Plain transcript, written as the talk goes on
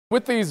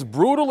With these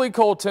brutally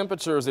cold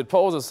temperatures, it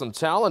poses some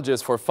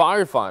challenges for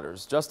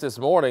firefighters. Just this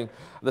morning,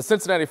 the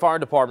Cincinnati Fire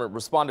Department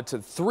responded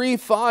to 3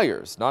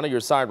 fires. 9 on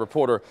Your Side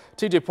reporter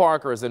TJ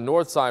Parker is in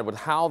Northside with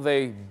how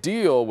they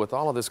deal with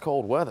all of this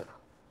cold weather.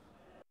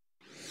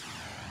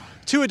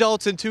 2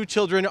 adults and 2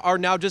 children are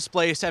now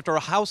displaced after a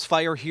house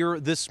fire here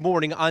this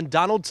morning on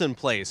Donaldson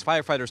Place.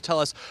 Firefighters tell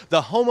us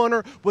the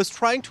homeowner was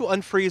trying to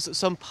unfreeze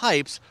some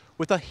pipes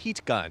with a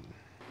heat gun.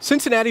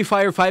 Cincinnati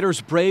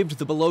firefighters braved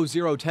the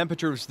below-zero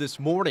temperatures this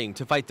morning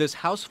to fight this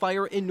house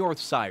fire in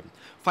Northside.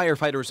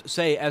 Firefighters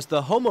say as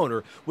the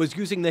homeowner was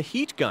using the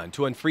heat gun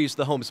to unfreeze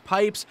the home's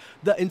pipes,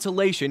 the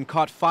insulation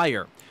caught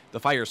fire.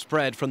 The fire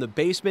spread from the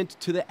basement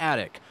to the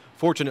attic.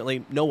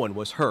 Fortunately, no one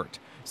was hurt.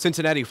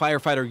 Cincinnati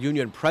Firefighter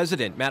Union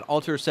President Matt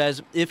Alter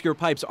says if your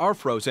pipes are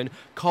frozen,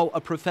 call a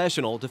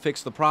professional to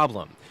fix the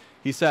problem.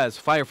 He says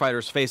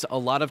firefighters face a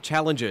lot of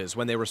challenges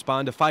when they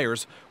respond to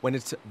fires when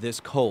it's this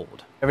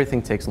cold.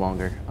 Everything takes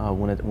longer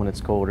when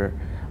it's colder.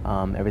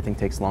 Everything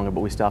takes longer,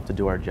 but we still have to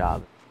do our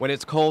job. When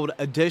it's cold,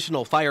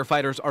 additional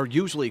firefighters are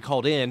usually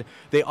called in.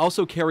 They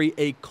also carry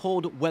a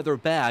cold weather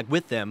bag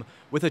with them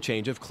with a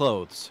change of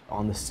clothes.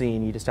 On the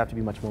scene, you just have to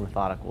be much more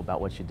methodical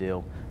about what you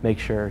do. Make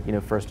sure,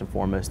 first and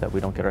foremost, that we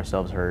don't get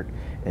ourselves hurt,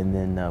 and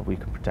then we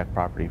can protect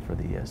property for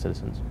the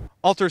citizens.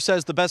 Alter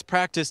says the best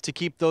practice to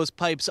keep those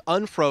pipes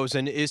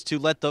unfrozen is to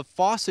let the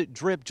faucet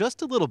drip just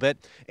a little bit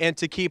and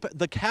to keep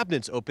the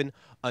cabinets open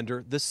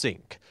under the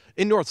sink.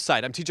 In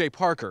Northside, I'm TJ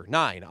Parker,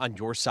 9 on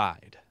Your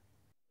Side.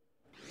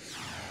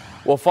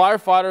 Well,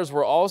 firefighters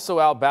were also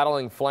out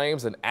battling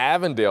flames in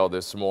Avondale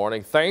this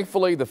morning.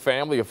 Thankfully, the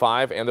family of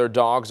 5 and their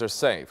dogs are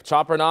safe.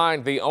 Chopper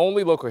 9, the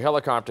only local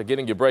helicopter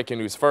getting you breaking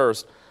news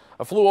first,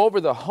 flew over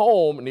the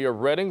home near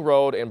Reading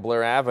Road and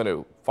Blair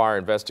Avenue. Fire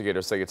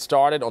investigators say it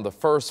started on the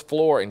first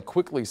floor and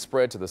quickly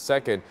spread to the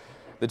second.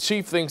 The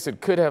chief thinks it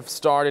could have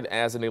started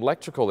as an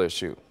electrical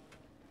issue.